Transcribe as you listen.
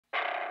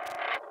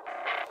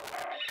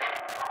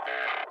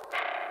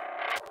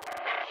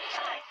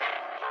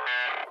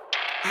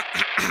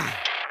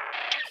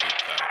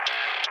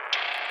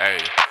Hey,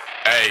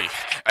 hey,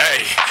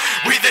 hey,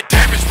 we the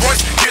damage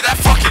boys, hear that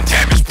fucking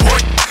damage boy.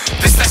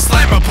 This that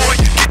slammer boy,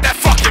 get that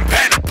fucking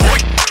banner boy.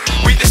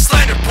 We the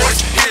slander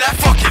boys, hear that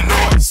fucking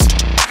noise.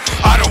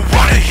 I don't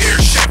wanna hear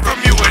shit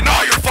from you and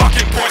all your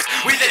fucking boys.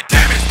 We the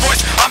damage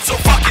boys, I'm so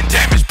fucking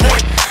damaged boy.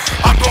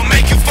 I'm gonna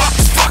make you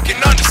fuckers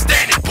fucking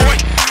understand it boy.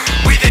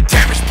 We the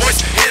damage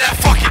boys, hear that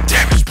fucking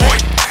damage boy.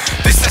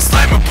 This that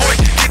slammer boy,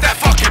 get that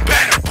fucking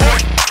banner boy.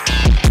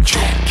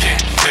 You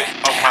get lit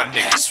up my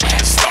niggas with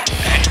the stuff.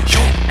 You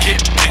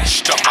get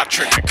bitched up my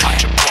trigger, caught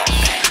your bluff.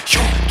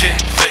 You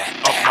get lit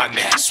up my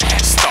niggas with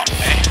the stuff.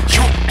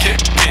 You get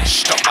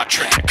bitched up my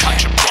trigger, caught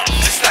your bluff.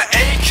 This that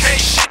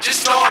AK shit,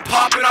 just know I'm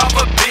popping off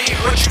a beat.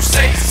 What you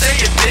say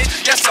it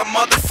bitch, yes I'm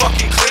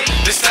motherfucking clean.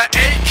 This that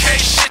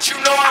AK shit, you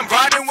know I'm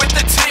riding with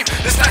the team.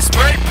 This that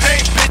spray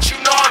paint bitch, you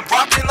know I'm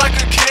rocking like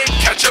a king.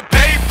 Catch a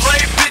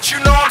Beyblade bitch, you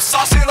know I'm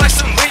saucing like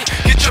some lean.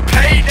 Get your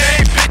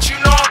payday bitch, you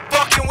know I'm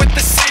fucking with the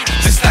scene.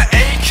 This that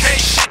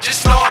AK shit,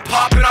 just know I'm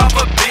popping off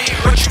a beat.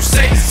 What you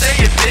say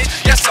it bitch,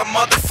 yes I'm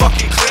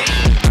motherfucking clean.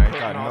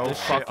 I got no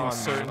fucking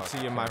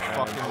certainty in my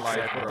fucking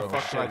life. What the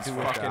fuck should I do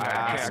with fucking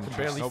ass? I can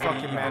barely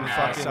fucking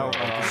manufacture myself.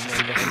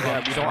 Yeah,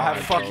 we don't have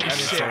fucking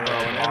shit, bro.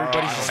 And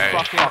everybody's just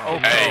fucking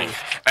okay.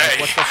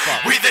 What the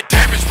fuck? We the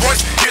damage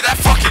boys, hear that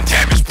fucking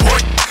damage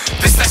boy.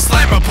 This that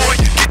slammer boy,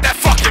 get that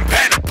fucking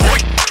banner boy.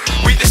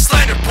 We the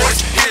slander boys,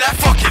 hear that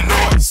fucking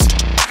noise.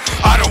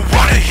 I don't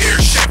wanna hear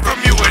shit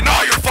from you and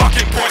all your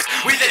fucking boys.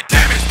 We the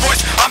damage boys,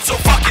 I'm so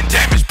fucking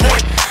damaged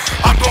boy.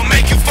 I'm gonna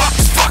make you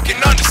fuckers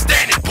fucking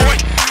understand it boy.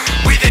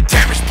 We the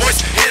damage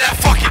boys, hear that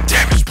fucking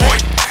damage boy.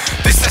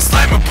 This that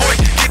slammer boy,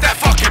 get that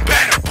fucking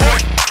banner boy.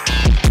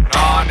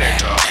 Nah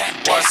nigga,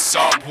 what's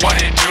up, what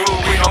it do?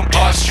 We don't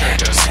bust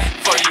triggers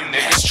for you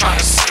niggas tryna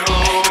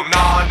sue.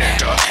 Nah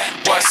nigga,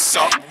 what's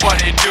up,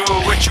 what it do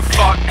with you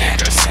fuck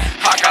niggas?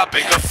 I got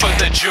bigger for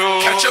the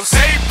Jews. Catch a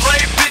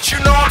Beyblade bitch, you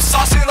know I'm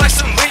saucing like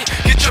some lean.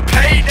 Get your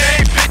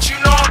payday bitch, you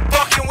know I'm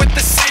fucking with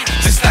the scene.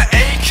 This that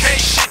AK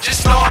shit,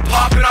 just know I'm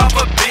popping off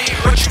a beat.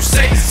 What you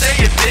say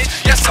it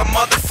bitch, yes I'm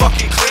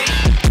motherfucking clean.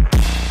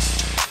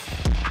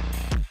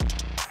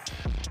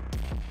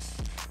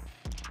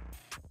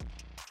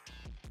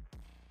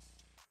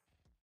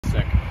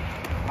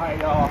 Alright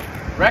y'all,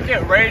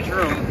 Wreck-It Rage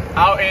Room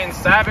out in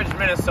Savage,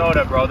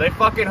 Minnesota, bro. They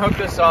fucking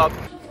hooked us up.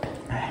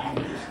 Trying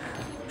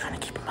to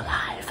keep him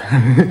alive.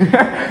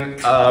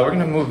 We're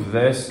gonna move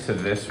this to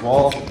this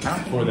wall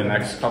for the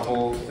next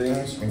couple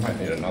things. We might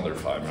need another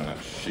 5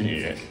 minutes.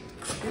 Shit.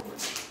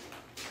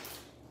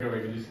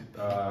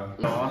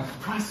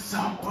 What's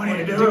up? What do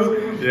you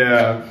do?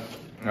 Yeah.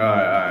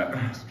 Alright.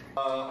 Let's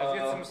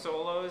get some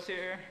solos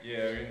here.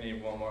 Yeah, we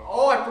need one more.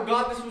 Oh, I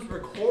forgot this was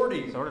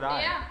recording. So did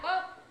I. Yeah,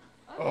 well.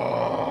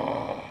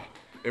 Oh,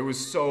 it was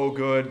so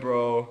good,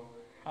 bro.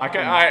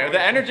 Alright,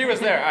 the energy was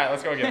there. Alright,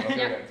 let's go again. Let's go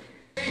again.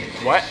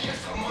 What?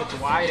 It's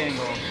wide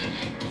angle.